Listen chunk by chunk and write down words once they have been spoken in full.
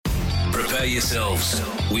prepare yourselves.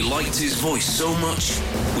 We liked his voice so much,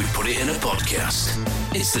 we put it in a podcast.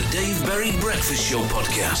 It's the Dave Berry Breakfast Show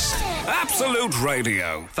podcast. Absolute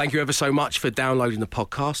Radio. Thank you ever so much for downloading the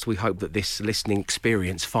podcast. We hope that this listening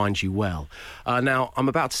experience finds you well. Now, I'm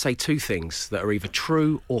about to say two things that are either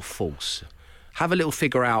true or false. Have a little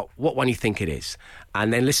figure out what one you think it is,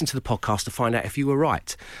 and then listen to the podcast to find out if you were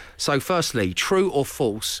right. So, firstly, true or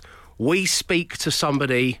false, we speak to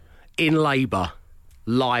somebody in labour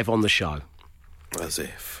live on the show. As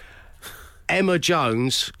if. Emma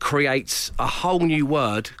Jones creates a whole new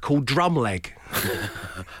word called drum leg.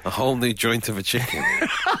 A whole new joint of a chicken.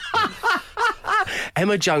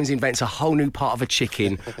 Emma Jones invents a whole new part of a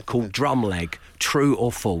chicken called drum leg. True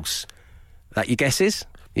or false? That your guesses?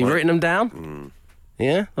 You've written them down?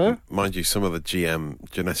 Yeah? Huh? Mind you, some of the GM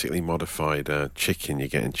genetically modified chicken you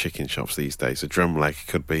get in chicken shops these days, a drum leg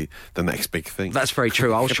could be the next big thing. That's very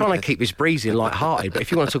true. I was trying to keep this breezy and light-hearted, but if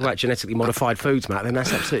you want to talk about genetically modified foods, Matt, then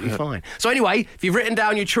that's absolutely fine. So anyway, if you've written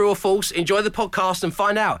down your true or false, enjoy the podcast and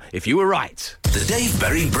find out if you were right. The Dave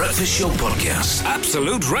Berry Breakfast Show podcast.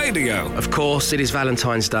 Absolute Radio. Of course, it is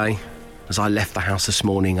Valentine's Day. As I left the house this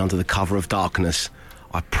morning under the cover of darkness,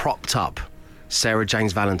 I propped up Sarah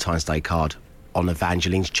Jane's Valentine's Day card on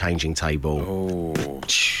Evangeline's changing table. Oh,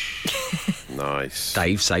 nice.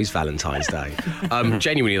 Dave saves Valentine's Day.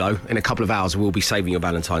 Genuinely, though, in a couple of hours, we'll be saving your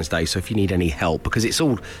Valentine's Day, so if you need any help, because it's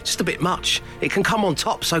all just a bit much, it can come on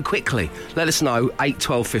top so quickly. Let us know, 8,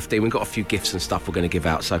 12, 15. We've got a few gifts and stuff we're going to give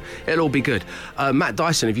out, so it'll all be good. Matt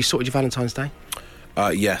Dyson, have you sorted your Valentine's Day?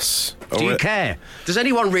 Yes. Do you care? Does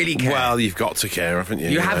anyone really care? Well, you've got to care, haven't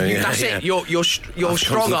you? That's it. You're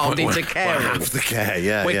strong-armed into caring. I have to care,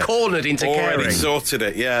 yeah. We're cornered into caring. Already sorted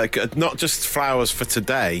it, yeah. Not just flowers for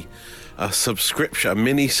today, a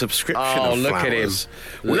mini subscription of flowers. Look at him.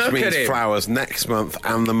 Which means flowers next month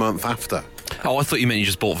and the month after. Oh, I thought you meant you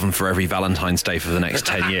just bought them for every Valentine's Day for the next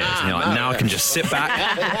 10 years. And you're like, now I can just sit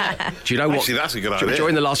back. Do you know what? Actually, that's a good idea.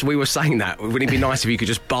 During the last, we were saying that. Wouldn't it be nice if you could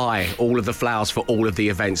just buy all of the flowers for all of the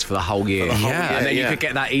events for the whole year? And then you could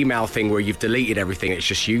get that email thing where you've deleted everything. It's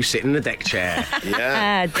just you sitting in the deck chair.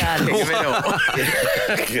 Yeah. In Done. the middle.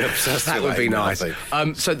 That would be nice.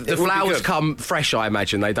 So the flowers come fresh, I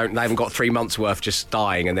imagine. They haven't got 3 months worth just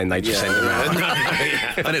dying, and then they just send them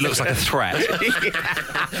out. And it looks like a threat.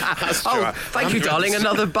 That's true. Thank you, darling.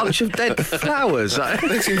 Another bunch of dead flowers.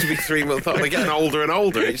 They seem to be 3 months old. They're getting older and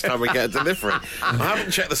older each time we get a delivery. I haven't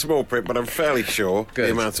checked the small print, but I'm fairly sure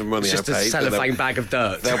the amount of money I paid. It's just a cellophane bag of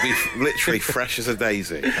dirt. They'll be literally fresh as a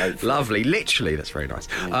daisy. Hopefully. Lovely. Literally, that's very nice.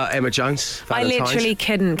 Emma Jones, Valentine's. I literally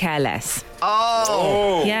couldn't care less.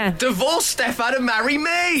 Oh! Yeah. Divorce Stefan and marry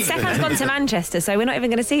me! Stefan's gone to Manchester, so we're not even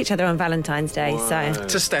going to see each other on Valentine's Day. Wow. So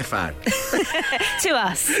To Stefan. to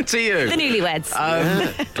us. To you. The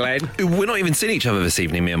newlyweds. Glenn. We're not even seeing each other this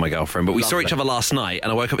evening, me and my girlfriend, but we saw each other last night,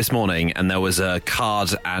 and I woke up this morning and there was a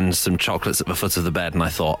card and some chocolates at the foot of the bed, and I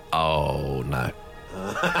thought, oh no.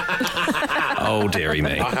 Oh dearie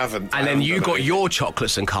me. I haven't. And then you got your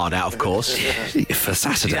chocolates and card out, of course. For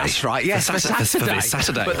Saturday. That's right, yes, for Saturday. For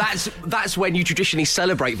Saturday. But that's when you traditionally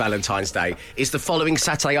celebrate Valentine's Day, is the following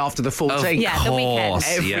Saturday after the 14th. Yeah, the weekend.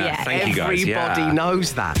 Thank you guys. Everybody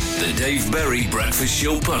knows that. The Dave Berry Breakfast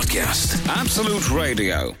Show podcast. Absolute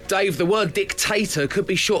Radio. Dave, the word dictator could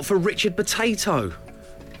be short for Richard Potato.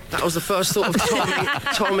 That was the first thought of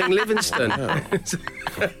Tommy Livingston.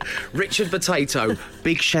 Richard Potato,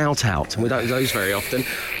 big shout out. We don't do those very often.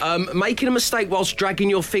 Making a mistake whilst dragging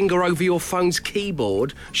your finger over your phone's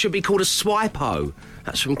keyboard should be called a swipe-o.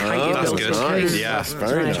 That's from Katie. That's good. Nice. Yeah, That's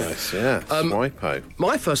very nice. Yeah, swipe-o.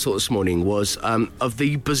 My first thought this morning was of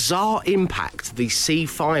the bizarre impact the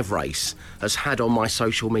C5 race has had on my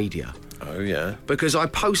social media. Oh, yeah. Because I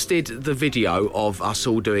posted the video of us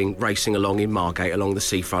all racing along in Margate along the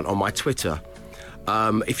seafront on my Twitter.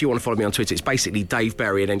 If you want to follow me on Twitter, it's basically Dave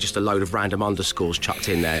Berry and then just a load of random underscores chucked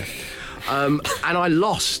in there. And I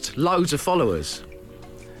lost loads of followers.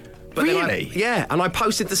 But really? And I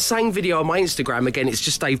posted the same video on my Instagram. Again, it's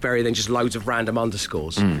just Dave Berry, then just loads of random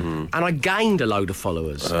underscores. Mm-hmm. And I gained a load of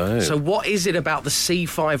followers. Oh. So what is it about the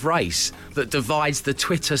C5 race that divides the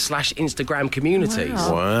Twitter/Instagram communities?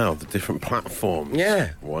 Wow, the different platforms.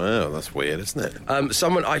 Yeah. Wow, that's weird, isn't it?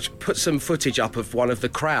 I put some footage up of one of the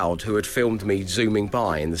crowd who had filmed me zooming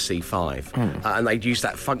by in the C5. And they'd used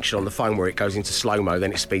that function on the phone where it goes into slow-mo,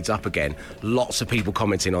 then it speeds up again. Lots of people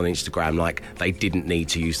commenting on Instagram like they didn't need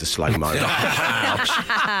to use the slow slow-mo.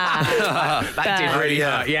 That did really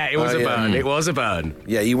hurt. Yeah, it was a burn. It was a burn.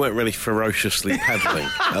 Yeah, you weren't really ferociously pedalling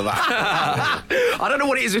at that. I don't know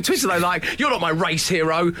what it is with Twitter, though. Like, you're not my race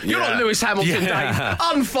hero. You're not Lewis Hamilton, Dave.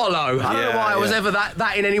 Unfollow. I don't know why I was ever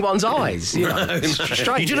that in anyone's eyes. You know? It's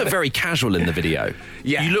strange. You do look very casual in the video.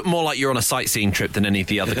 Yeah. You look more like you're on a sightseeing trip than any of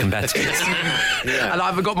the other competitors. And I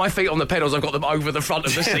haven't got my feet on the pedals, I've got them over the front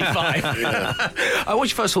of the C5.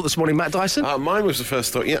 What's your first thought this morning, Matt Dyson? Mine was the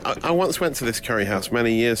first thought. Yeah, I once went to this curry house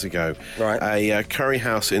many years ago. Right. A curry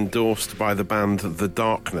house endorsed by the band The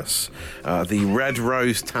Darkness, the Red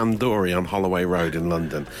Rose Tandoori on Holloway Road in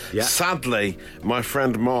London. Yeah. Sadly, my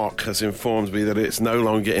friend Mark has informed me that it's no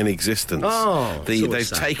longer in existence. Oh, they've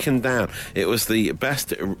taken down. It was the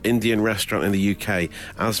best Indian restaurant in the UK,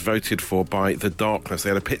 as voted for by The Darkness. They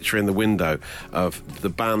had a picture in the window of the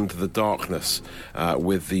band The Darkness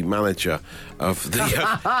with the manager of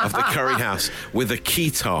the curry house with a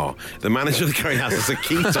keytar. The manager of the curry house has a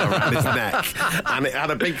keytar around his neck, and it had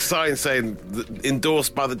a big sign saying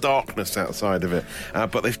endorsed by The Darkness outside of it.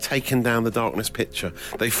 But they've taken down The Darkness picture.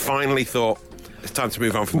 They finally thought, it's time to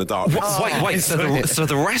move on from The Darkness. Wait, so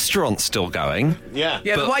the restaurant's still going? Yeah.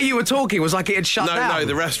 Yeah, the way you were talking was like it had shut down. No,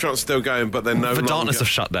 the restaurant's still going, but they're no longer... The Darkness have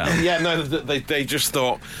shut down. Yeah, no, they just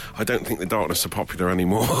thought, I don't think The Darkness are popular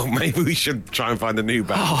anymore. Maybe we should try and find a new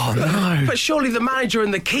band. Oh, no. But surely the manager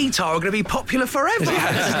and the keytar are going to be popular forever.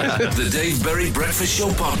 The Dave Berry Breakfast Show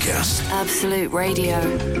Podcast. Absolute Radio.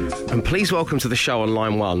 And please welcome to the show on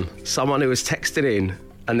line one, someone who has texted in,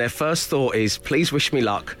 and their first thought is, please wish me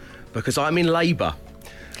luck, because I'm in labour.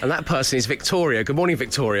 And that person is Victoria. Good morning,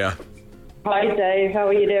 Victoria. Hi, Dave. How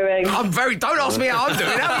are you doing? I'm very... Don't ask me how I'm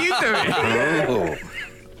doing. How are you doing?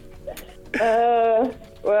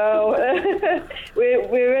 Well,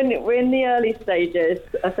 we're in the early stages.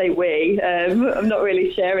 I say we. I'm not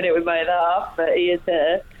really sharing it with my other half, but he is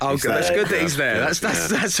here. Oh, good. That's good that he's there.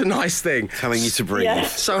 That's a nice thing. Telling you to breathe. Yeah.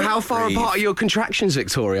 So how far apart are your contractions,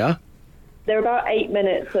 Victoria? They're about 8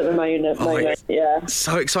 minutes at the moment. Yeah.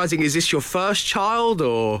 So exciting. Is this your first child,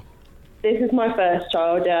 or...? This is my first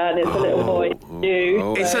child, and it's a little boy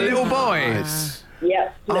too. It's a little boy? Nice.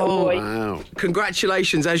 Yep, little boy. Wow.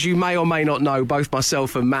 Congratulations. As you may or may not know, both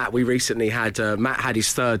myself and Matt, we recently had... Matt had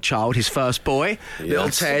his third child, his first boy, little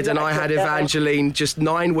Ted, and I had Evangeline just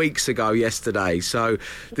 9 weeks ago yesterday. So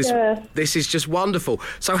this is just wonderful.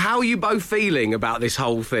 So how are you both feeling about this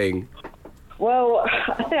whole thing? Well,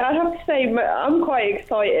 I think I'd have to say I'm quite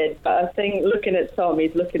excited, but I think looking at Tom,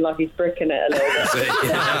 he's looking like he's bricking it a little bit.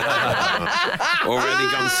 Already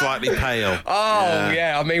gone slightly pale. Oh,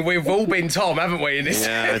 yeah. I mean, we've all been Tom, haven't we, in this?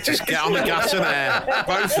 Yeah, just get on the gas and air.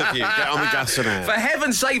 Both of you, get on the gas and air. For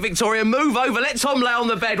heaven's sake, Victoria, move over. Let Tom lay on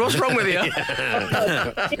the bed. What's wrong with you?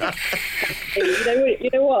 You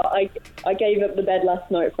know what? I gave up the bed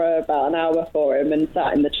last night for about an hour for him and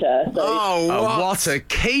sat in the chair. So. Oh, what a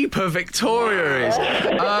keeper Victoria is.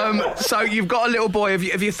 So you've got a little boy.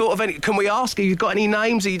 Have you thought of any... Can we ask? Have you got any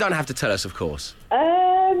names? You don't have to tell us, of course.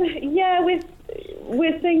 Yeah,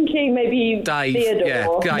 we're thinking maybe Dave. Theodore. Yeah,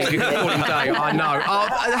 Dave. You can call him Dave. I know. Oh,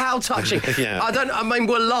 how touching. Yeah. I mean,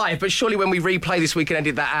 we're live, but surely when we replay this, we can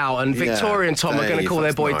edit that out. And Victoria and Tom are going to call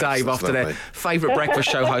their boy Dave after their favourite breakfast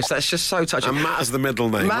show host. That's just so touching. And Matt as the middle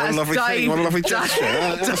name. Matt, what a lovely thing. What a lovely gesture.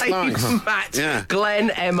 That's Dave, nice. Matt,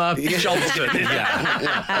 Glenn, Emma, Johnson.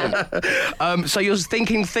 So you're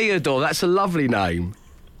thinking Theodore. That's a lovely name.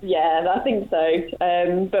 Yeah, I think so.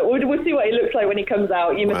 But we'll see what he looks like when he comes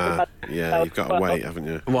out. You must have had yeah, you've got to wait, haven't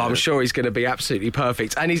you? Well, I'm sure he's going to be absolutely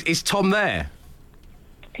perfect. And is Tom there?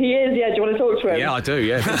 He is, yeah. Do you want to talk to him? Yeah, I do,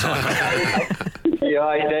 yeah. Yeah,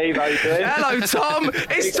 hi Dave, how you doing? Hello, Tom.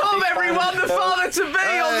 It's Tom, everyone, the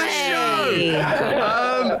father-to-be on the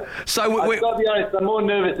show. So I've got to be honest, I'm more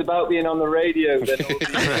nervous about being on the radio than...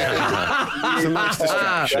 It's a nice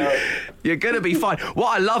distraction. You're going to be fine.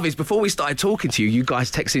 What I love is, before we started talking to you, you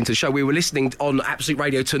guys texted into the show, we were listening on Absolute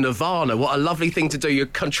Radio to Nirvana. What a lovely thing to do. Your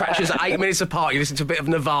contractions are 8 minutes apart. You listen to a bit of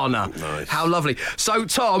Nirvana. Nice. How lovely. So,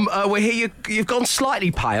 Tom, we're here. You've gone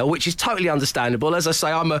slightly pale, which is totally understandable. As I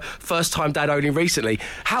say, I'm a first-time dad only recently.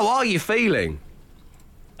 How are you feeling?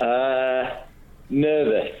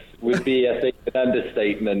 Nervous would be, I think, an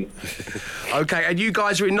understatement. OK, and you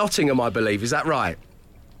guys are in Nottingham, I believe. Is that right?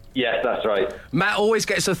 Yes, that's right. Matt always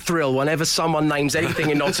gets a thrill whenever someone names anything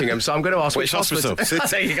in Nottingham, so I'm going to ask Which hospital?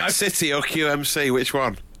 There you go. City or QMC, which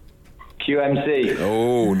one? QMC.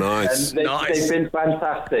 Oh, nice. And they've been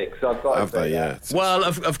fantastic, so I've got Have to say they? that. Yeah. It's- Well,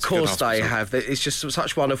 of it's a course good they hospital. have. It's just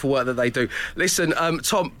such wonderful work that they do. Listen,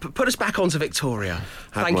 Tom, put us back onto Victoria.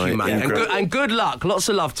 Have Thank my you, mate. ingrown- And good luck. Lots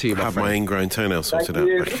of love to you, my Have my friend. ingrown toenail sorted Thank out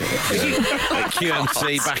you. back in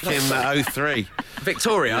QMC back in 03.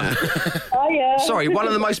 Victoria, Oh, yeah. sorry, one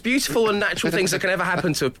of the most beautiful and natural things that can ever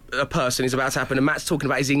happen to a person is about to happen, and Matt's talking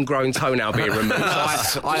about his ingrown toenail being removed.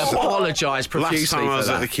 So I apologise Last profusely time I was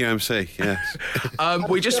for at the that. QMC, yes.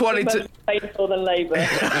 We just wanted to... Painful than labour.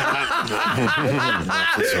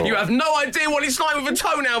 You have no idea what it's like with a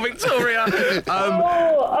toenail, Victoria.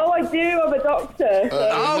 I do. I'm a doctor. So.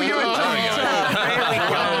 Oh, you're a doctor. There we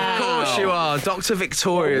go. Of course you are. Dr.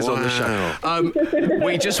 Victoria's on the show.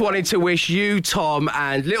 We just wanted to wish you, Tom,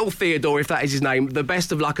 and little Theodore, if that is his name, the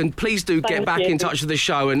best of luck. And please do get Thank back you. in touch with the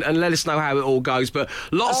show and let us know how it all goes. But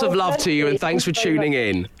lots of love thank to you, and you. thanks for Thank you very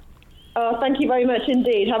tuning much. in. Oh, thank you very much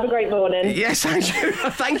indeed. Have a great morning. Yes, thank you.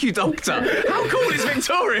 Thank you, Doctor. How cool is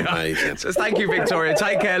Victoria? Amazing. So thank you, Victoria.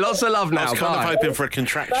 Take care. Lots of love I now. was kind of Bye. hoping for a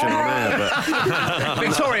contraction on air, but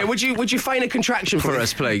Victoria, would you feign a contraction for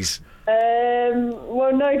us, please?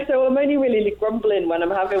 Well, no, because I'm only really grumbling when I'm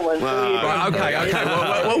having one. Right,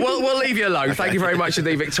 okay. We'll leave you alone. Thank you very much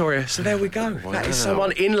indeed, Victoria. So there we go. That is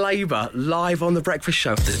someone in labour live on The Breakfast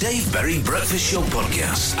Show. The Dave Berry Breakfast Show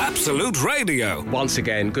Podcast. Absolute Radio. Once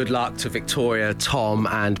again, good luck to Victoria, Tom,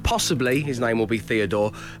 and possibly his name will be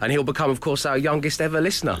Theodore, and he'll become, of course, our youngest ever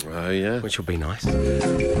listener. oh yeah. Which will be nice.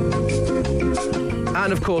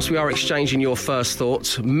 And of course, we are exchanging your first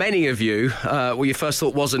thoughts. Many of you, your first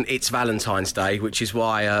thought wasn't it's Valentine's Day, which is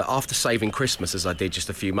why after saving Christmas, as I did just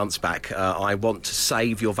a few months back, I want to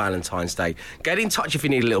save your Valentine's Day. Get in touch if you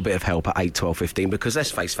need a little bit of help at 8, 12, 15, because let's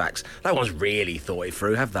face facts, no one's really thought it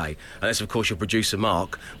through, have they? Unless, of course, your producer,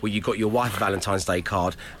 Mark, where you got your wife a Valentine's Day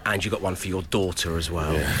card and you got one for your daughter as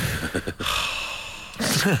well.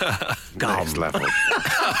 Next level.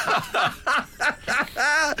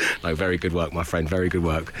 No, very good work, my friend. Very good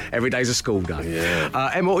work. Every day's a school day.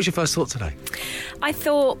 Yeah. Emma, what was your first thought today? I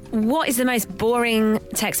thought, what is the most boring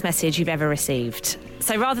text message you've ever received?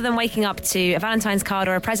 So rather than waking up to a Valentine's card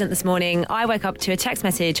or a present this morning, I woke up to a text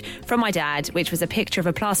message from my dad, which was a picture of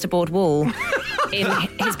a plasterboard wall in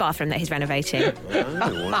his bathroom that he's renovating.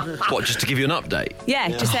 What, just to give you an update? Yeah,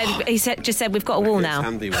 just said we've got a wall It's now.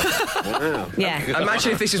 handy one. Wow. Yeah.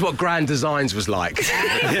 Imagine if this is what Grand Designs was like.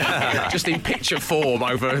 Just in picture form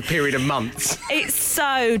over a period of months. It's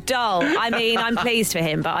so dull. I mean, I'm pleased for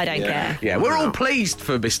him, but I don't care. Yeah, we're all pleased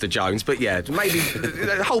for Mr. Jones, but yeah, maybe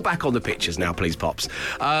hold back on the pictures now, please, Pops.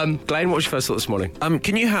 Glenn, what was your first thought this morning?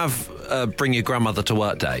 Can you have bring your grandmother to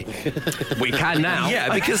work day? We can now.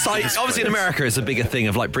 Yeah, because like obviously in America it's a bigger thing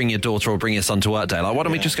of like bring your daughter or bring your son to work day. Like why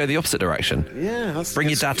don't we just go the opposite direction? Yeah, that's, Bring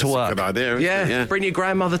your dad to that's work. a good idea. Isn't it? Yeah, bring your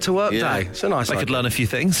grandmother to work Yeah. day. It's a nice I could idea. learn a few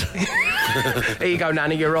things. Here you go,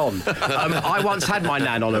 Nanny, you're on. I once had my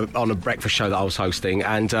nan on a breakfast show that I was hosting,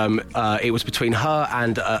 and it was between her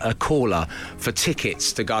and a caller for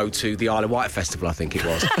tickets to go to the Isle of Wight Festival, I think it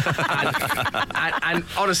was. and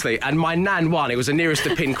honestly, and my nan won. It was a nearest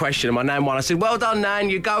to pin question, and my nan won. I said, well done, Nan,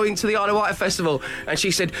 you're going to the Isle of Wight Festival. And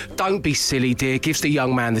she said, don't be silly, dear. Give the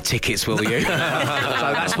young man the tickets, will you? So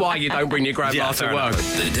that's why you don't bring your grandma to work.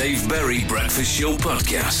 The Dave Berry Breakfast Show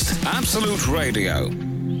Podcast. Absolute Radio.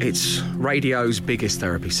 It's radio's biggest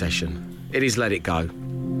therapy session. It is Let It Go.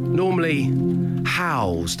 Normally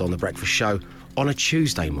housed on The Breakfast Show on a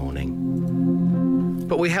Tuesday morning.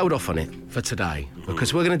 But we held off on it for today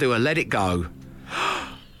because we're going to do a Let It Go,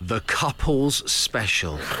 the couples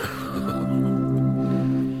special.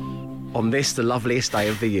 On this, the loveliest day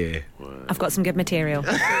of the year. I've got some good material. So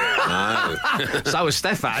has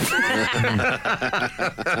Stefan.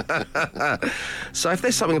 So if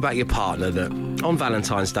there's something about your partner that on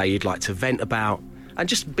Valentine's Day you'd like to vent about and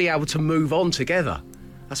just be able to move on together,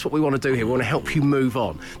 that's what we want to do here. We want to help you move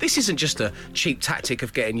on. This isn't just a cheap tactic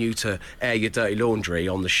of getting you to air your dirty laundry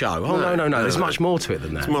on the show. Oh, no. There's much more to it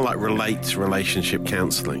than that. It's more like relationship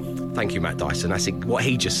counselling. Thank you, Matt Dyson. That's what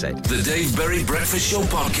he just said. The Dave Berry Breakfast Show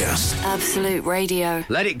Podcast. Absolute Radio.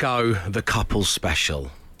 Let It Go, the couples special.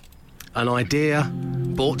 An idea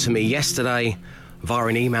brought to me yesterday via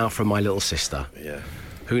an email from my little sister. Yeah.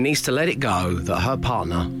 Who needs to let it go that her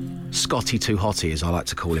partner, Scotty Too Hottie, as I like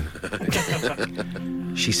to call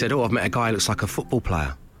him, she said, I've met a guy who looks like a football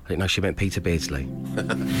player. I didn't know she meant Peter Beardsley.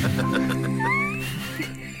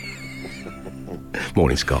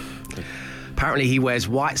 Morning, Scott. Apparently he wears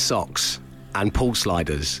white socks and pool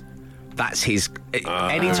sliders. That's his...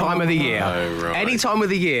 any time of the year. right. Any time of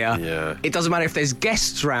the year, Yeah. it doesn't matter if there's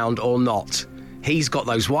guests round or not. He's got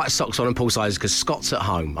those white socks on and pool sliders because Scott's at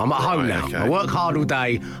home. I'm at home now. Okay. I work hard all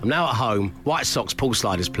day. I'm now at home. White socks, pool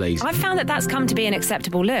sliders, please. I've found that that's come to be an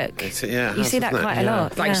acceptable look. You see that quite a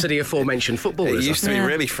lot. Thanks to the aforementioned footballers. It used to be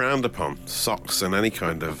really frowned upon, socks and any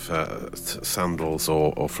kind of sandals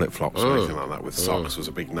or flip-flops or anything like that with socks was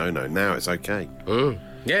a big no-no. Now it's okay.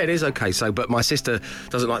 Yeah, it is okay. But my sister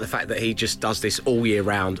doesn't like the fact that he just does this all year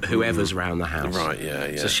round, whoever's around the house. Right,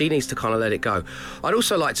 yeah. So she needs to kind of let it go. I'd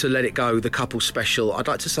also like to let it go, the couple special. I'd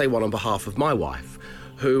like to say one on behalf of my wife,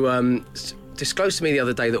 who disclosed to me the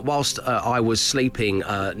other day that whilst I was sleeping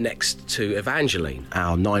next to Evangeline,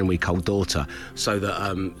 our 9-week-old daughter, so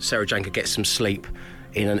that Sarah Jane could get some sleep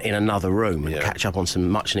in another room and catch up on some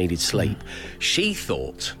much-needed sleep. She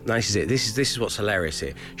thought, now this is it, this is what's hilarious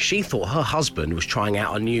here, she thought her husband was trying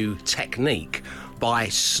out a new technique by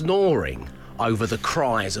snoring over the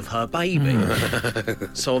cries of her baby.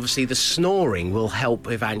 So obviously the snoring will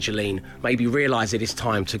help Evangeline maybe realise it is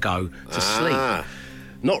time to go to sleep.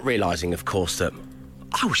 Not realising, of course, that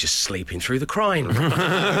I was just sleeping through the crying.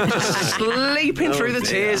 Just sleeping through the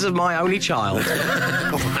tears of my only child.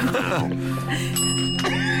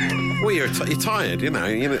 Well, you're tired, you know.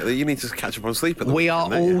 You need to catch up on sleep. We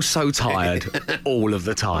are all so tired all of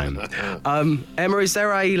the time. Emma, is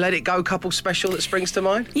there a Let It Go couple special that springs to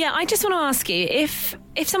mind? Yeah, I just want to ask you,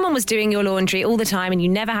 if someone was doing your laundry all the time and you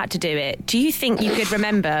never had to do it, do you think you could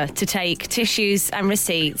remember to take tissues and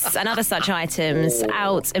receipts and other such items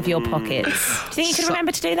out of your pockets? Do you think you could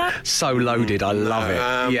remember to do that? So loaded, I love it.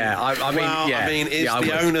 I mean, is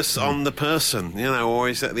the onus on the person, or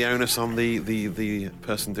is it the onus on the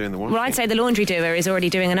person doing the washing? Well, I'd say the laundry doer is already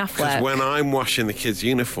doing enough work. Because when I'm washing the kids'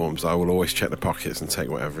 uniforms, I will always check the pockets and take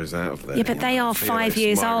whatever is out of there. Yeah, but they are 5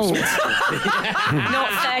 years old. Not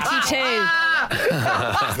 32.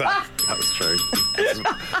 That's true.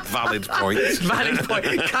 Valid point. Valid point.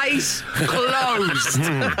 Case closed.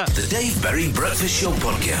 The Dave Berry Breakfast Show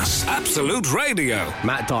Podcast. Absolute Radio.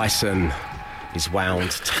 Matt Dyson is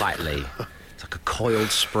wound tightly. It's like a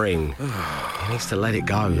coiled spring. He needs to let it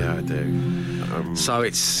go. Yeah, I do. So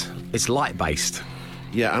it's light-based.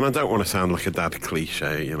 Yeah, and I don't want to sound like a dad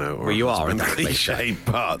cliche, or well, you are a dad cliche,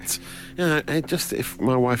 but just if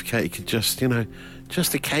my wife Katie could just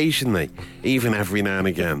occasionally, even every now and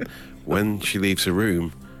again, when she leaves a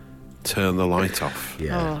room, turn the light off.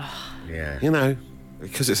 Yeah. Yeah.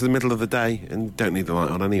 Because it's the middle of the day and you don't need the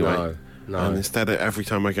light on anyway. No. And instead, every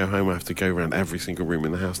time I go home, I have to go around every single room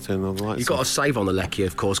in the house, turn all the lights. You've got to save on the lecky,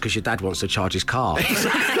 of course, because your dad wants to charge his car.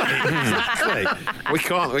 Exactly. We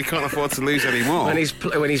can't afford to lose any more. When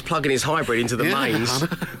he's plugging his hybrid into the mains,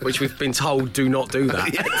 which we've been told do not do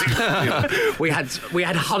that. We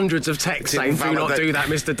had hundreds of texts saying do not do that,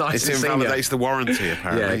 Mr. Dyson. It invalidates the warranty,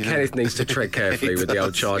 apparently. Yeah, Kenneth needs to tread carefully with the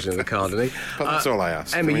old charging of the car, doesn't he? But that's all I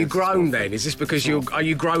ask. Emma, you groan then? Is this because are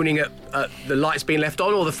you groaning at the lights being left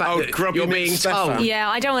on, or the fact that you're being told? Yeah,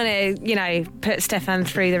 I don't want to, put Stefan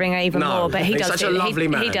through the ringer even more, but he he's does. Such a lovely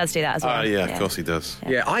man. He does do that as well. Yeah, of course he does.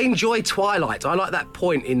 Yeah, I enjoy twilight. I like that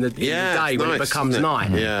point in the day when it becomes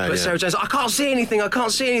night. Yeah, but Sarah Jane's like, I can't see anything. We've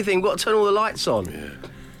got to turn all the lights on. Yeah.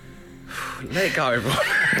 Let it go, everyone.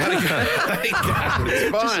 Let it go.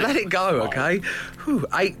 It's fine. Just let it go, okay?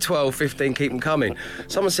 8, 12, 15, keep them coming.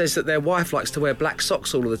 Someone says that their wife likes to wear black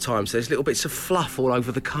socks all of the time, so there's little bits of fluff all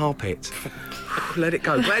over the carpet. Let it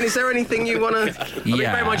go. Glenn, is there anything you want to...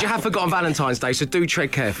 bear in mind, you have forgotten Valentine's Day, so do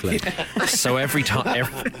tread carefully. So every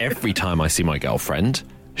time I see my girlfriend,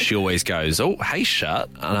 she always goes, "Oh, hey, shirt,"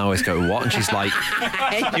 and I always go, "What?" And she's like,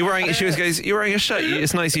 "You're wearing." She always goes, "You're wearing a shirt.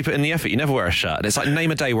 It's nice you put in the effort. You never wear a shirt." And it's like,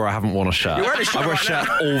 name a day where I haven't worn a shirt. You're wearing a shirt. I wear a shirt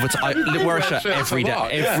all the time. I wear a shirt every day,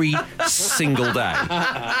 every single day.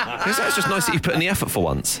 Because it's just nice that you put in the effort for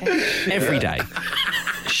once. Every day.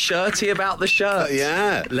 Shirty about the shirt.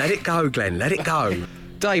 Yeah. Let it go, Glenn. Let it go.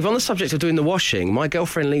 Dave, on the subject of doing the washing, my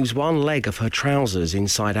girlfriend leaves one leg of her trousers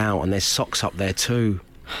inside out, and there's socks up there too.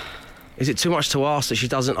 Is it too much to ask that she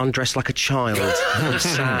doesn't undress like a child?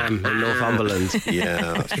 Sam in Northumberland.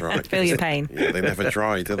 Yeah, that's right. Feel your pain. Yeah, they never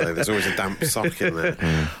dry, do they? There's always a damp sock in there.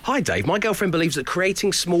 Hi, Dave. My girlfriend believes that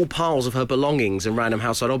creating small piles of her belongings and random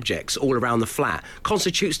household objects all around the flat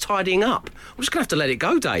constitutes tidying up. I'm just going to have to let it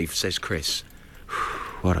go, Dave, says Chris.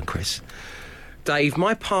 Well done, Chris. Dave,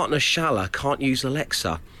 my partner Shala can't use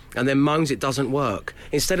Alexa and then moans it doesn't work.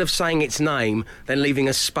 Instead of saying its name, then leaving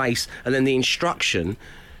a space and then the instruction,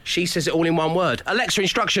 she says it all in one word. Alexa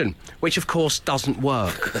instruction, which of course doesn't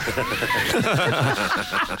work.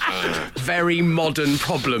 Very modern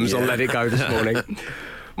problems on Let It Go this morning.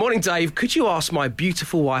 Morning, Dave. Could you ask my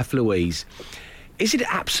beautiful wife, Louise, is it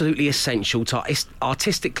absolutely essential to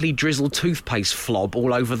artistically drizzle toothpaste flob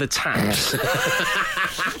all over the taps?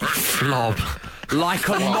 Flob. Like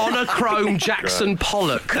a monochrome Jackson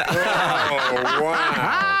Pollock. Oh,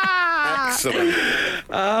 wow. Excellent.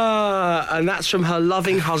 And that's from her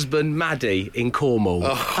loving husband, Maddie, in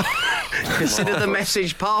Cornwall. Consider the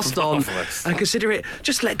message passed on and consider it,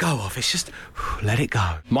 just let go of. It's just, let it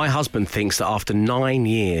go. My husband thinks that after 9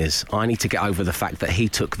 years, I need to get over the fact that he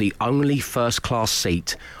took the only first-class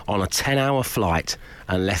seat on a 10-hour flight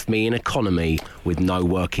and left me in economy with no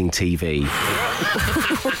working TV.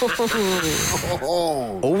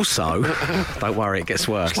 Also, don't worry, it gets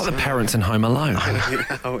worse. It's like the parents in Home Alone.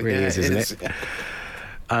 It really is, isn't it?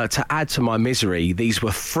 To add to my misery, these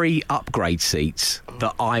were free upgrade seats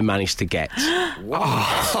that I managed to get.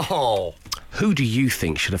 Wow. Who do you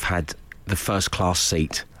think should have had the first class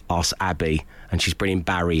seat? Asked Abby, and she's bringing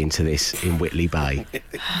Barry into this in Whitley Bay.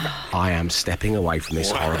 I am stepping away from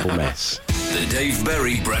this horrible mess. The Dave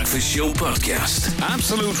Berry Breakfast Show Podcast.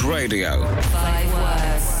 Absolute Radio. 5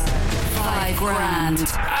 words, 5 grand.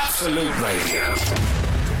 Absolute Radio.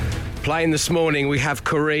 Playing this morning, we have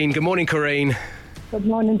Corrine. Good morning, Corrine. Good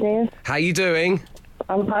morning, Dave. How you doing?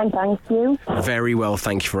 I'm fine, thank you. Very well,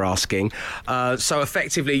 thank you for asking. So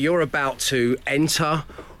effectively, you're about to enter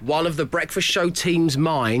one of the Breakfast Show team's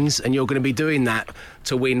minds, and you're going to be doing that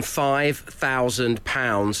to win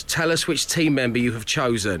 £5,000. Tell us which team member you have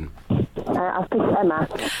chosen. I've picked Emma.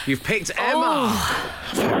 You've picked Emma.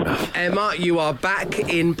 Oh. Emma, you are back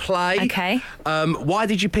in play. Okay. Why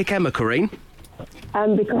did you pick Emma, Corrine?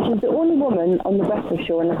 Because she's the only woman on the breakfast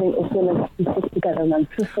show, and I think it's going to stick together, and I'm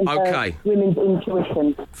trusting her women's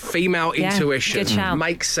intuition. Female intuition. Good shout.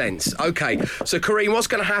 Makes sense. Okay, so Corrine, what's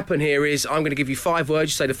going to happen here is I'm going to give you 5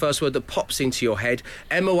 words. You say the first word that pops into your head.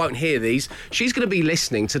 Emma won't hear these. She's going to be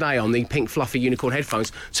listening today on the pink fluffy unicorn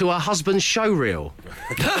headphones to her husband's show reel.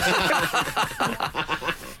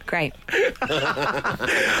 Great.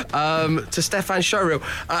 To Stefan's show reel.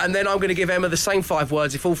 And then I'm going to give Emma the same 5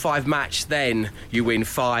 words. If all 5 match, then you win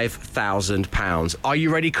 £5,000. Are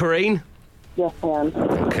you ready, Corrine? Yes, I am.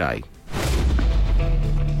 Okay.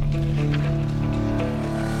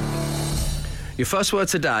 Your first word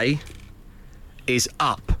today is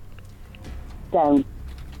up. Down.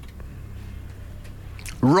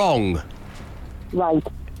 Wrong. Right.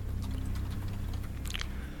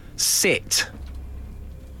 Sit.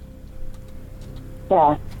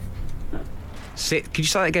 Chair. Sit. Could you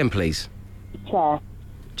say that again, please? Chair.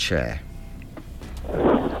 Chair.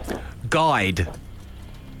 Guide.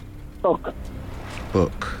 Book.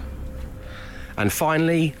 Book. And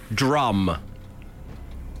finally, drum.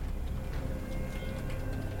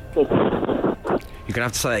 Stick. You're going to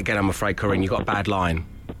have to say that again, I'm afraid, Corinne. You've got a bad line.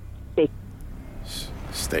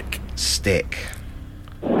 Stick. Stick.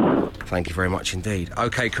 Thank you very much indeed.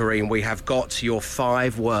 OK, Corinne, we have got your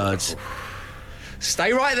 5 words.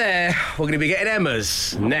 Stay right there. We're going to be getting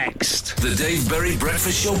Emma's next. The Dave Berry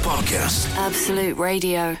Breakfast Show Podcast. Absolute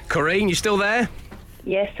Radio. Corinne, you still there?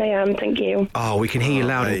 Yes, I am, thank you. Oh, we can hear you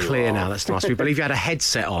loud and clear now. That's nice. We believe you had a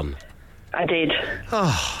headset on. I did.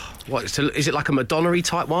 Oh, what? So is it like a Madonna-y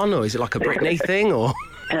type one, or is it like a Britney thing, or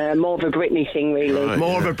More of a Britney thing, really. Right.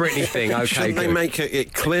 more of a Britney thing? Okay, Shouldn't they good. make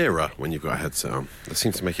it clearer when you've got a headset on? They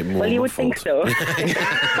seem to make it more Well, you would think muffled.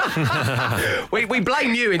 so. We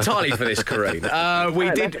blame you entirely for this, Corinne. We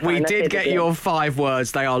Right, did that's fine. I get did it. your 5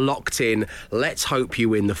 words. They are locked in. Let's hope you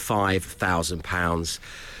win the £5,000.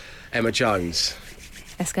 Emma Jones.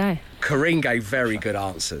 Let's go. Corinne gave very good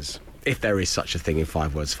answers, if there is such a thing in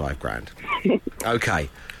 5 words, £5,000. Okay,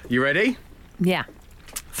 you ready? Yeah.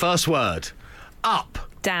 First word, up.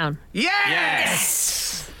 Down.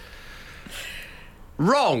 Yes!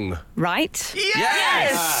 Wrong. Right.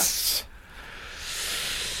 Yes!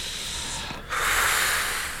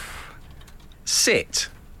 Sit.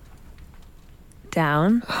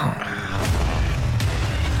 Down.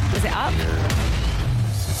 Was it up?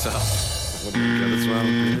 It's up. Would be good as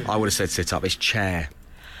well. I would have said sit up. It's chair.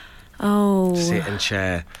 Oh. Sit and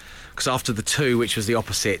chair. Because after the 2, which was the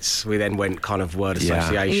opposites, we then went kind of word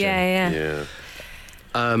association. Yeah. Yeah.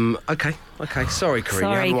 Okay. Sorry, Corinne,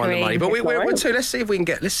 Sorry, you haven't won the Corinne. money, but we're Sorry. 2. Let's see if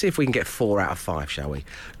we can get 4 out of 5, shall we?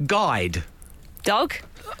 Guide. Dog.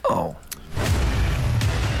 Oh.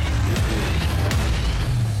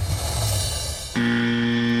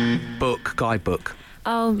 Book. Guidebook.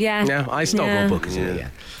 Oh, yeah. No, it's not Yeah. got book, isn't it? Yeah.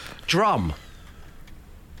 Drum.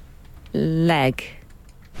 Leg.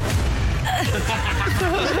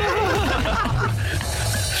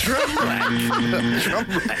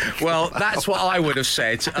 Well, that's what I would have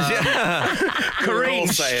said. Corinne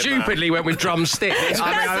saying stupidly went with drumstick. That's what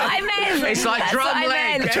I meant. It's like That's drum what I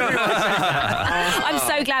leg. meant. I'm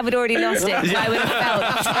so glad we'd already lost it. I would have felt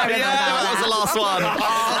terrible about That was the last one.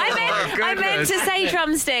 I meant I meant to say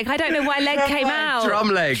drumstick. I don't know why leg came out. Drum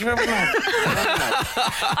leg. I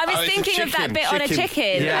was thinking of that bit on a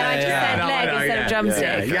chicken, and I just said leg instead of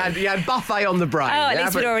drumstick. You had buffet on the brain. Oh, at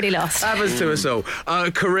least we'd already lost. Happens to us all.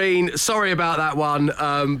 Kareen, sorry about that one,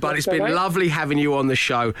 but it's been lovely having you on the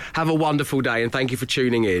show. Have a wonderful day, and thank you for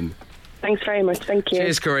tuning in. Thanks very much. Thank you.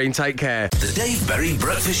 Cheers, Kareen. Take care. The Dave Berry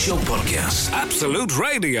Breakfast Show Podcast. Absolute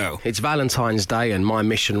Radio. It's Valentine's Day, and my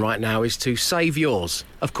mission right now is to save yours.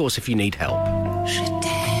 Of course, if you need help.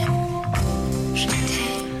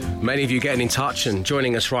 Many of you getting in touch and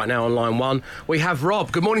joining us right now on line 1. We have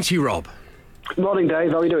Rob. Good morning to you, Rob. Good morning,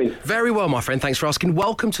 Dave. How are you doing? Very well, my friend. Thanks for asking.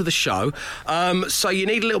 Welcome to the show. So you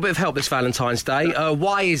need a little bit of help this Valentine's Day.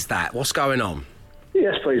 Why is that? What's going on?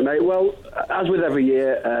 Yes, please, mate. Well, as with every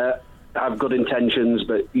year, I have good intentions,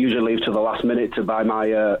 but usually leave to the last minute to buy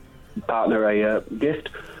my partner a gift.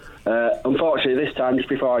 Unfortunately, this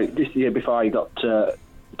year before I got a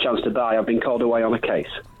chance to buy, I've been called away on a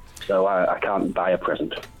case, so I can't buy a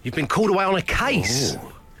present. You've been called away on a case?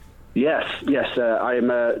 Ooh. Yes. I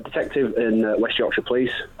am a detective in West Yorkshire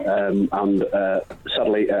Police, and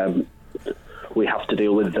sadly, we have to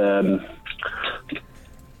deal with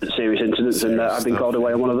serious incidents, and I've been called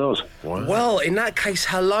away on one of those. Wow. Well, in that case,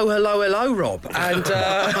 hello, Rob. And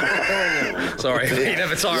sorry, you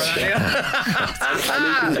never tire of that.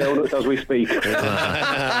 I'm eating donuts as we speak.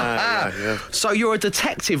 So you're a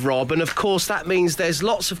detective, Rob, and of course that means there's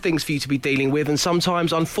lots of things for you to be dealing with, and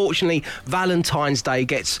sometimes, unfortunately, Valentine's Day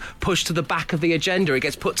gets pushed to the back of the agenda. It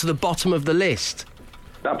gets put to the bottom of the list.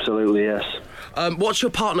 Absolutely, yes. What's your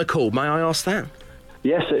partner called? May I ask that?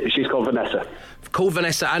 Yes, she's called Vanessa. Called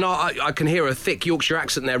Vanessa, and I can hear a thick Yorkshire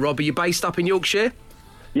accent there, Rob. Are you based up in Yorkshire?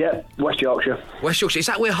 Yeah, West Yorkshire. West Yorkshire. Is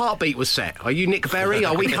that where Heartbeat was set? Are you Nick Berry?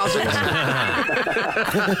 Are we cousins?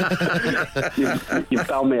 You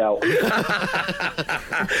found me out.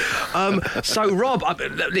 So, Rob,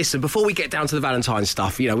 listen, before we get down to the Valentine's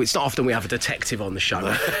stuff, you know, it's not often we have a detective on the show.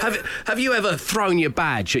 Have you ever thrown your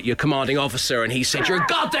badge at your commanding officer and he said, "You're a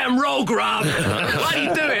goddamn rogue, Rob"? What are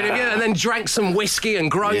you doing? And then drank some whiskey and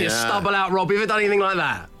grown your stubble out, Rob? Have you ever done anything like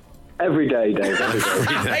that? Every day, Dave.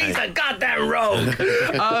 Every day. He's a goddamn rogue.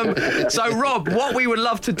 So, Rob, what we would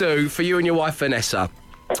love to do for you and your wife, Vanessa,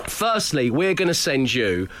 firstly, we're going to send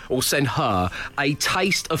you, or send her, a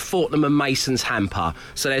taste of Fortnum & Mason's hamper.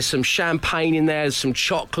 So there's some champagne in there, some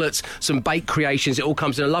chocolates, some baked creations. It all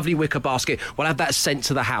comes in a lovely wicker basket. We'll have that sent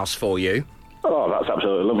to the house for you. Oh, that's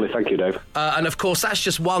absolutely lovely. Thank you, Dave. And, of course, that's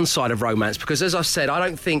just one side of romance, because, as I said, I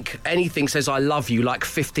don't think anything says I love you like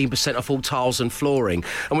 15% off all tiles and flooring.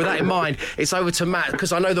 And with that in mind, it's over to Matt,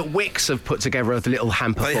 because I know that Wix have put together a little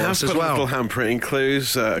hamper for us as well. They have put a little hamper. It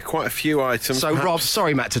includes quite a few items. So, perhaps... Rob,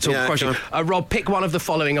 sorry, Matt, to talk across you. Rob, pick one of the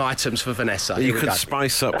following items for Vanessa. You could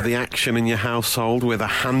spice up the action in your household with a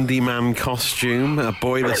handyman costume, a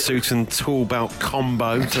boiler suit and tool belt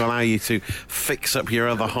combo to allow you to fix up your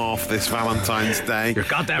other half this Valentine's Day. You're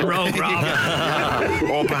goddamn rogue, Rob.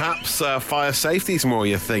 Or perhaps fire safety's more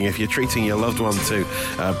your thing. If you're treating your loved one to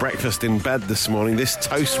breakfast in bed this morning, this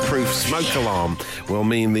toast-proof smoke alarm will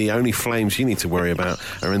mean the only flames you need to worry about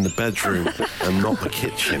are in the bedroom and not the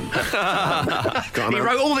kitchen. He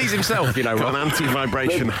wrote all these himself, you know, Rob. Got an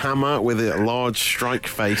anti-vibration hammer with a large strike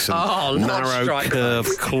face and narrow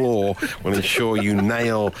curved claw will ensure you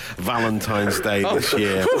nail Valentine's Day this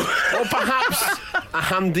year. Or perhaps a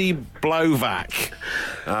handy blowvac.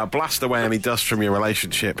 Blast away any dust from your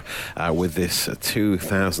relationship with this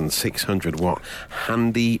 2,600 watt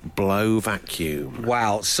handy blow vacuum.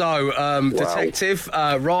 Wow. So, Detective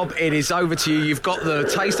Rob, it is over to you. You've got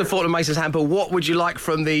the taste of Fortnum & Mason's hamper. What would you like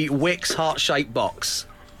from the Wix heart-shaped box?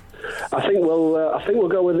 I think we'll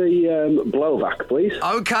go with the blowback, please.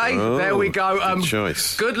 Okay, there we go. Good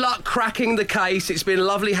choice. Good luck cracking the case. It's been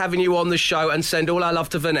lovely having you on the show, and send all our love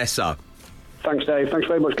to Vanessa. Thanks, Dave. Thanks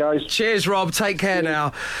very much, guys. Cheers, Rob. Take care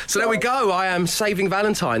now. So there we go. I am saving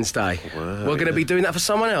Valentine's Day. Wow, We're going to be doing that for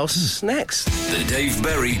someone else next. The Dave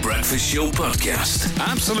Berry Breakfast Show Podcast.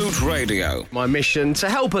 Absolute Radio. My mission to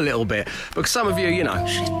help a little bit, because some of you, you know,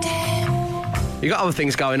 you got other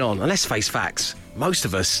things going on. And let's face facts. Most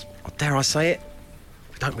of us, dare I say it,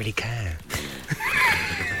 we don't really care.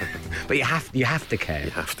 But you have to care.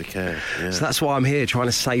 You have to care, yeah. So that's why I'm here, trying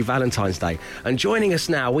to save Valentine's Day. And joining us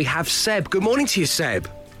now, we have Seb. Good morning to you, Seb.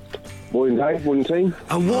 Morning, Dave. Morning, team.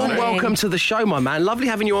 A warm welcome to the show, my man. Lovely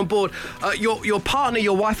having you on board. Your partner,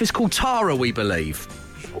 your wife, is called Tara, we believe.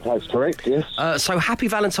 That's correct, yes. So happy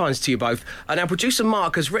Valentine's to you both. And our producer,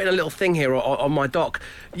 Mark, has written a little thing here on my doc.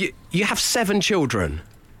 You have 7 children.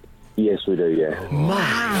 Yes, we do, yeah.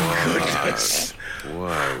 My goodness.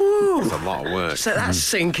 Whoa. That's a lot of work. So that's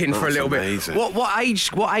sinking for a little amazing. bit. What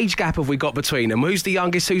age gap have we got between them? Who's the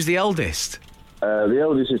youngest? Who's the eldest? The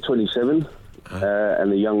eldest is 27,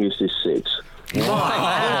 and the youngest is 6.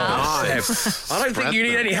 Nice. I don't think you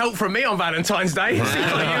need any help from me on Valentine's Day. It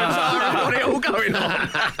seems like you and Tara have got it all going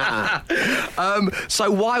on. So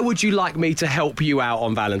why would you like me to help you out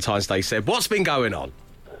on Valentine's Day, Seb? What's been going on?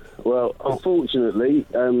 Well, unfortunately,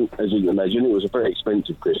 as you can imagine, it was a very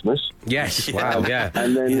expensive Christmas. Yes, wow, yeah.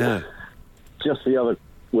 And then just the other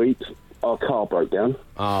week, our car broke down.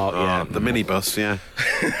 Oh, yeah. The minibus, yeah.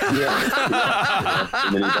 The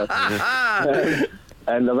minibus.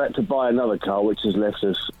 And I've had to buy another car, which has left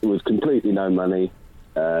us with completely no money.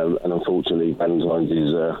 And unfortunately, Valentine's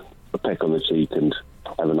is a peck on the cheek, and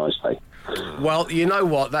have a nice day. Well, you know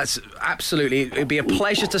what? That's absolutely... It'd be a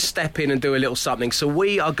pleasure to step in and do a little something. So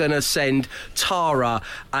we are going to send Tara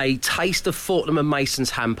a taste of Fortnum &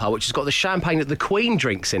 Mason's hamper, which has got the champagne that the Queen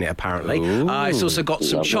drinks in it, apparently. It's also got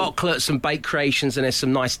some chocolate, some baked creations, and there's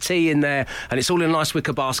some nice tea in there. And it's all in a nice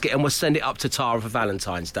wicker basket, and we'll send it up to Tara for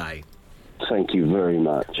Valentine's Day. Thank you very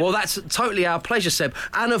much. Well, that's totally our pleasure, Seb.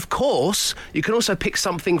 And, of course, you can also pick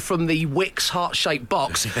something from the Wix heart-shaped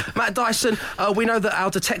box. Matt Dyson, we know that our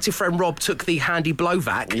detective friend Rob took the handy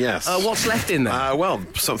blowvac. Yes. What's left in there? Well,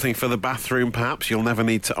 something for the bathroom, perhaps. You'll never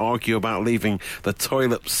need to argue about leaving the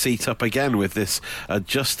toilet seat up again with this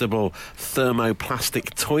adjustable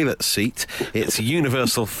thermoplastic toilet seat. Its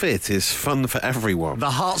universal fit is fun for everyone. The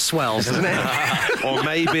heart swells, doesn't it? Or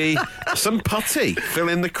maybe some putty. Fill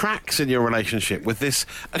in the cracks in your relationship with this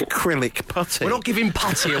acrylic putty. We're not giving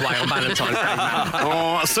putty away on Valentine's Day, Matt.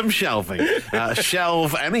 Or some shelving.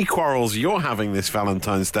 Shelve any quarrels you're having this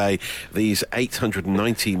Valentine's Day. These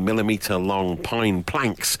 890mm long pine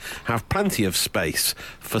planks have plenty of space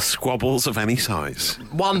for squabbles of any size.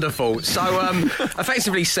 Wonderful. So,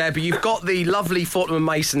 effectively, Seb, you've got the lovely Fortnum &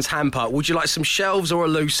 Mason's hamper. Would you like some shelves or a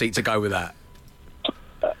loo seat to go with that?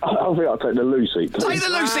 I think I'll take the loo seat. Take the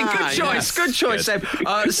loo seat. Good choice. Yes. Good choice, Seb.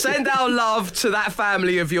 Send our love to that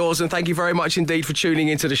family of yours, and thank you very much indeed for tuning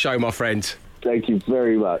into the show, my friend. Thank you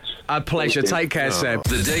very much. A pleasure. Take care, Seb.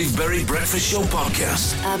 The Dave Berry Breakfast Show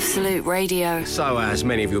podcast. Absolute Radio. So, as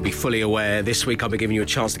many of you will be fully aware, this week I'll be giving you a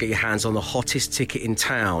chance to get your hands on the hottest ticket in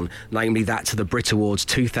town, namely that to the Brit Awards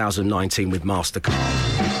 2019 with MasterCard,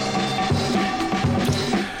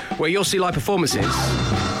 where you'll see live performances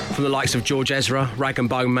from the likes of George Ezra, Rag and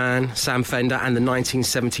Bone Man, Sam Fender and the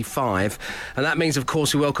 1975. And that means, of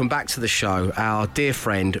course, we welcome back to the show our dear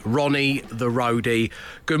friend, Ronnie the Roadie.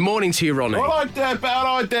 Good morning to you, Ronnie. All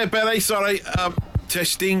right there, Billy. Sorry.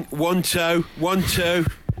 Testing. 1, 2, 1, 2.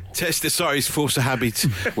 Test. Sorry, it's force of habit.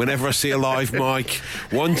 Whenever I see a live mic.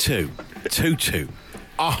 1, 2, 2, 2.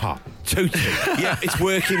 Aha. 2, 2. Yeah, it's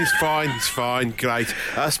working. It's fine. Great.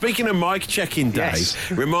 Speaking of mic checking, Dave,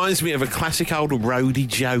 yes. reminds me of a classic old roadie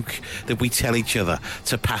joke that we tell each other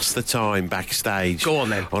to pass the time backstage. Go on,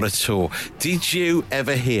 then. On a tour. Did you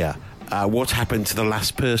ever hear what happened to the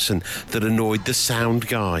last person that annoyed the sound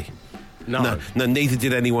guy? No, neither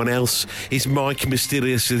did anyone else. His mic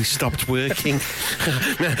mysteriously stopped working.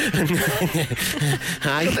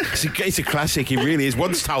 It's a classic, it really is.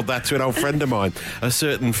 Once told that to an old friend of mine, a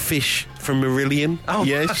certain Fish from Marillion. Oh,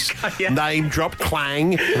 yes. okay, yeah. Name drop,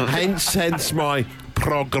 clang. hence my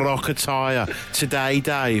prog rock attire today,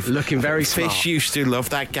 Dave. Looking very Fish smart. used to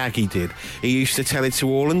love that gag he did. He used to tell it to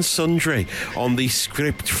all and sundry on the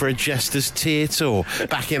script for a Jester's Tear Tour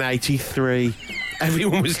back in 83.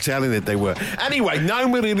 Everyone was telling it they were. Anyway, no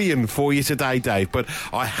Marillion for you today, Dave, but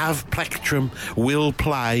I have plectrum, will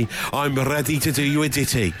play. I'm ready to do you a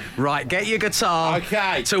ditty. Right, get your guitar.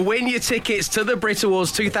 Okay. To win your tickets to the Brit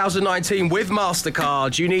Awards 2019 with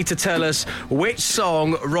MasterCard, you need to tell us which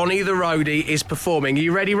song Ronnie the Roadie is performing. Are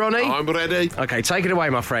you ready, Ronnie? I'm ready. Okay, take it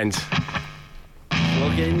away, my friend.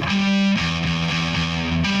 Plug in.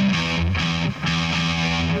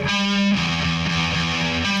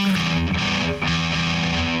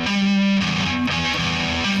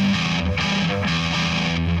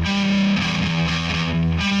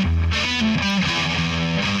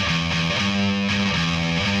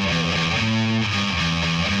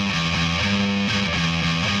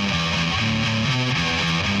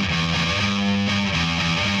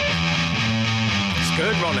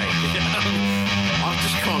 Good, Ronnie. I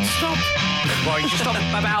just can't stop. Right, just stop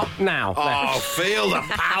about now. Oh, feel the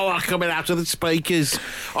power coming out of the speakers.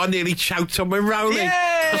 I nearly choked on my rolling.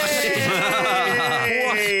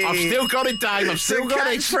 I've still got it, Dave. I've still got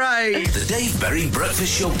it. Catchphrase. The Dave Berry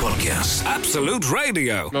Breakfast Show podcast. Absolute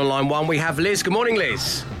Radio. On line one, we have Liz. Good morning,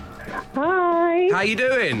 Liz. Hi. How you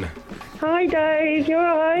doing? Hi, Dave. You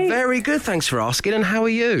all right? Very good, thanks for asking. And how are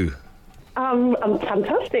you? I'm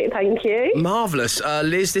fantastic, thank you. Marvellous.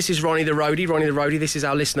 Liz, this is Ronnie the Roadie. Ronnie the Roadie, this is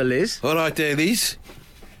our listener, Liz. All right, there, Liz.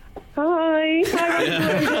 Hi.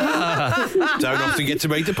 Don't often get to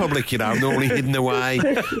meet the public, you know. Normally hidden away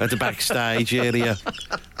at the backstage area.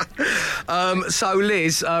 So,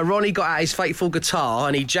 Liz, Ronnie got out his fateful guitar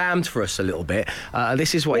and he jammed for us a little bit.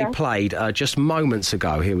 This is what he played just moments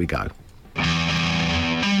ago. Here we go.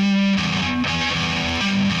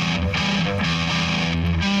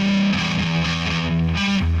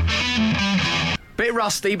 Bit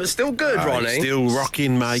rusty, but still good, Ronnie. Still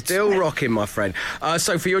rocking, mate. Still rocking, my friend.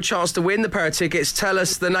 So for your chance to win the pair of tickets, tell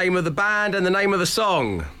us the name of the band and the name of the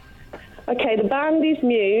song. Okay, the band is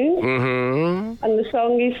Muse, Mm-hmm. and the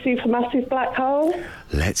song is Supermassive Black Hole.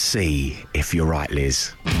 Let's see if you're right,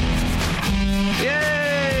 Liz.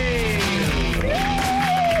 Yay!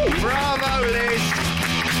 Bravo, Liz!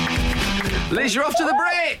 Liz, you're off to the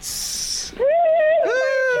Brits!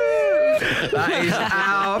 That is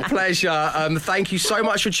our pleasure. Thank you so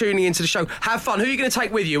much for tuning into the show. Have fun. Who are you going to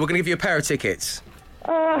take with you? We're going to give you a pair of tickets.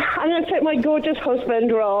 I'm going to take my gorgeous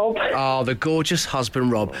husband, Rob. Oh, the gorgeous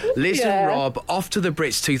husband, Rob. Liz and Rob, off to the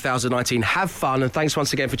Brits 2019. Have fun, and thanks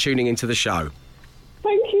once again for tuning into the show.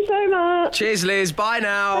 Thank you so much. Cheers, Liz. Bye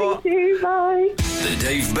now. Thank you. Bye. The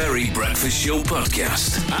Dave Berry Breakfast Show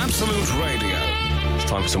Podcast. Absolute Radio. It's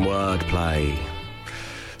time for some wordplay.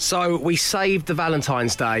 So, we saved the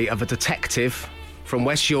Valentine's Day of a detective from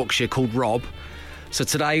West Yorkshire called Rob. So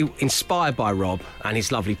today, inspired by Rob and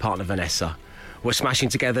his lovely partner Vanessa, we're smashing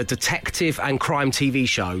together detective and crime TV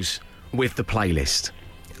shows with the playlist.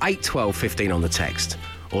 8, 12, 15 on the text,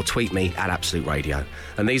 or tweet me at Absolute Radio.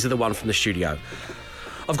 And these are the one from the studio.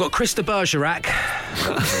 I've got Krista Bergerac.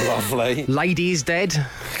 Lovely. Lady is Dead.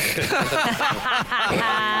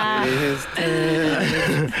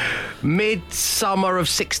 Midsummer of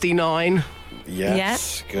 69.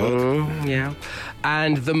 Yes, good. Yeah.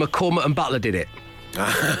 And the McCormick and Butler did it.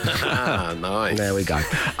 Nice. There we go.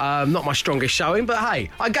 Not my strongest showing, but hey,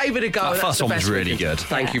 I gave it a go. That first one was really good.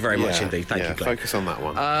 Thank you very much indeed. Thank you, Glenn. Focus on that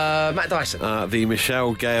one. Matt Dyson. The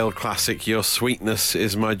Michelle Gale classic, Your Sweetness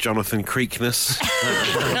is My Jonathan Creekness.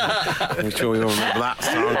 I'm sure we all remember that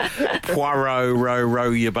song. Poirot,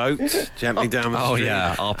 row your boat gently down the street. Oh,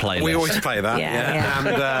 yeah, our playlist. We always play that. Yeah.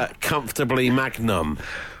 And Comfortably Magnum.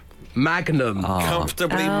 Magnum.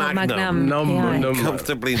 Comfortably Magnum. Num.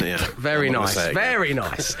 Comfortably, yeah. Very I'm gonna nice. say it again. Very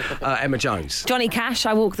nice. Emma Jones. Johnny Cash,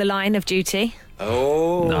 I Walk the Line of Duty.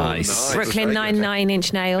 Oh, Nice. Brooklyn Nine-Nine,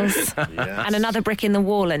 Inch Nails. And Another Brick in the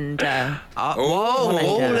Wall and...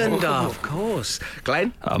 Wallander, of course.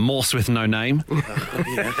 Glenn? Morse with No Name.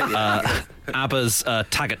 ABBA's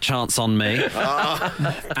Taggart Chance on Me.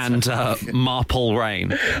 And Marple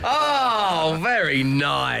Rain. Oh, very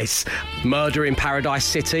nice. Murder in Paradise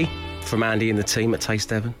City from Andy and the team at Taste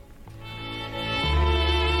Devon.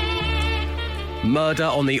 Murder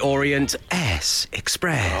on the Orient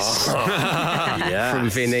Express from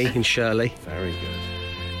Vinny and Shirley. Very good.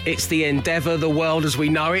 It's the Endeavour, the World as We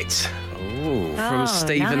Know It from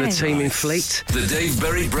Steve and the team in Fleet. The Dave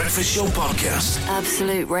Berry Breakfast Show Podcast.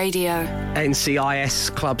 Absolute Radio.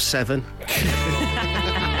 NCIS Club 7.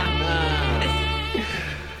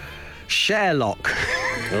 Sherlock.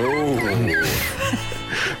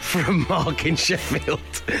 From Mark in Sheffield.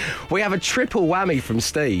 We have a triple whammy from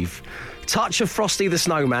Steve. Touch of Frosty the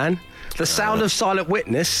Snowman. The Sound of Silent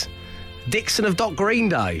Witness. Dixon of Doc Green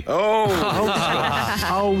Day.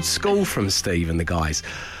 Old school from Steve and the guys.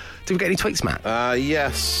 Did we get any tweets, Matt?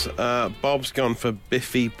 Yes. Bob's gone for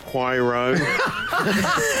Biffy Poirot.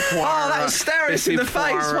 Oh, that was staring us in the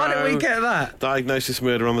face. Why didn't we get that? Diagnosis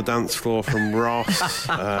Murder on the Dance Floor from Ross.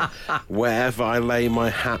 Wherever I Lay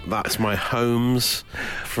My Hat, That's My Homes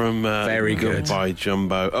from Very good. Goodbye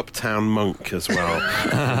Jumbo. Uptown Monk as well.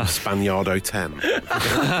 Spaniardo 10.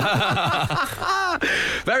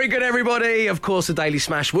 Very good, everybody. Of course, the Daily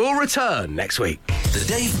Smash will return next week. The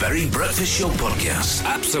Dave Berry Breakfast Show Podcast.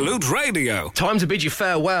 Absolute Radio. Time to bid you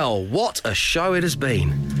farewell. What a show it has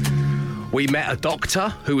been. We met a doctor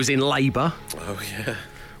who was in labour. Oh, yeah.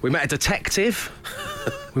 We met a detective.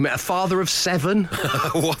 We met a father of 7.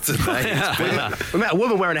 What a day it's been. We met a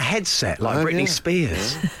woman wearing a headset like Britney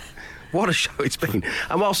Spears. What a show it's been.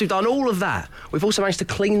 And whilst we've done all of that, we've also managed to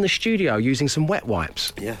clean the studio using some wet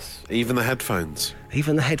wipes. Yes, even the headphones.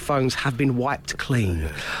 Even the headphones have been wiped clean.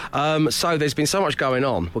 So there's been so much going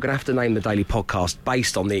on. We're going to have to name the daily podcast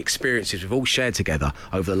based on the experiences we've all shared together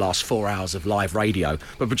over the last 4 hours of live radio.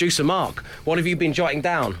 But producer Mark, what have you been jotting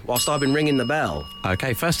down whilst I've been ringing the bell?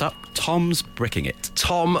 OK, first up, Tom's bricking it.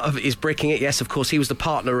 Tom is bricking it, yes, of course. He was the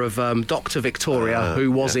partner of Dr. Victoria,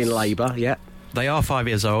 who was in labour, They are 5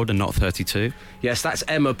 years old and not 32. Yes, that's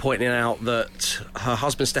Emma pointing out that her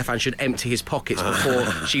husband Stefan should empty his pockets before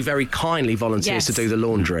she very kindly volunteers to do the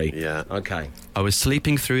laundry. Yeah. Okay. I was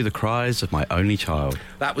sleeping through the cries of my only child.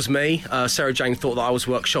 That was me. Sarah Jane thought that I was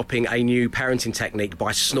workshopping a new parenting technique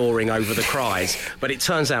by snoring over the cries. But it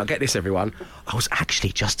turns out, get this everyone, I was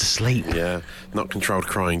actually just asleep. Yeah, not controlled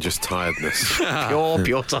crying, just tiredness.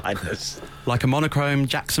 Pure tiredness. Like a monochrome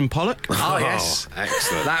Jackson Pollock. Oh, yes.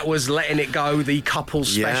 Excellent. That was Letting It Go, the couple's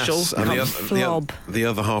special. Yes, and the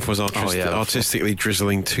other half was artistically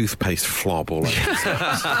drizzling toothpaste flob all over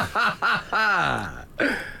himself.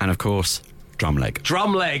 And of course, drumleg.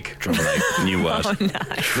 Drumleg. New word. Oh, no.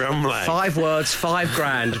 Drumleg. 5 words,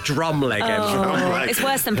 $5,000. Drumleg. Oh, it's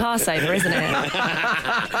worse than Passover, isn't it?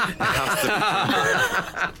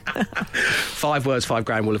 5 words,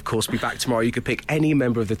 $5,000 will, of course, be back tomorrow. You could pick any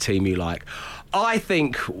member of the team you like. I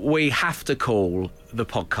think we have to call the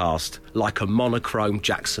podcast Like a Monochrome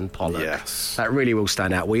Jackson Pollock. Yes. That really will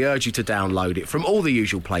stand out. We urge you to download it from all the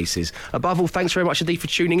usual places. Above all, thanks very much indeed for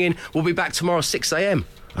tuning in. We'll be back tomorrow 6 a.m.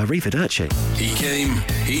 Arrivederci. He came,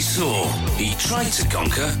 he saw, he tried to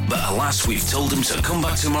conquer, but alas, we've told him to come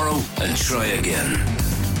back tomorrow and try again.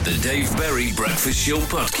 The Dave Berry Breakfast Show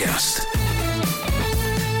Podcast.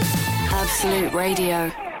 Absolute Radio.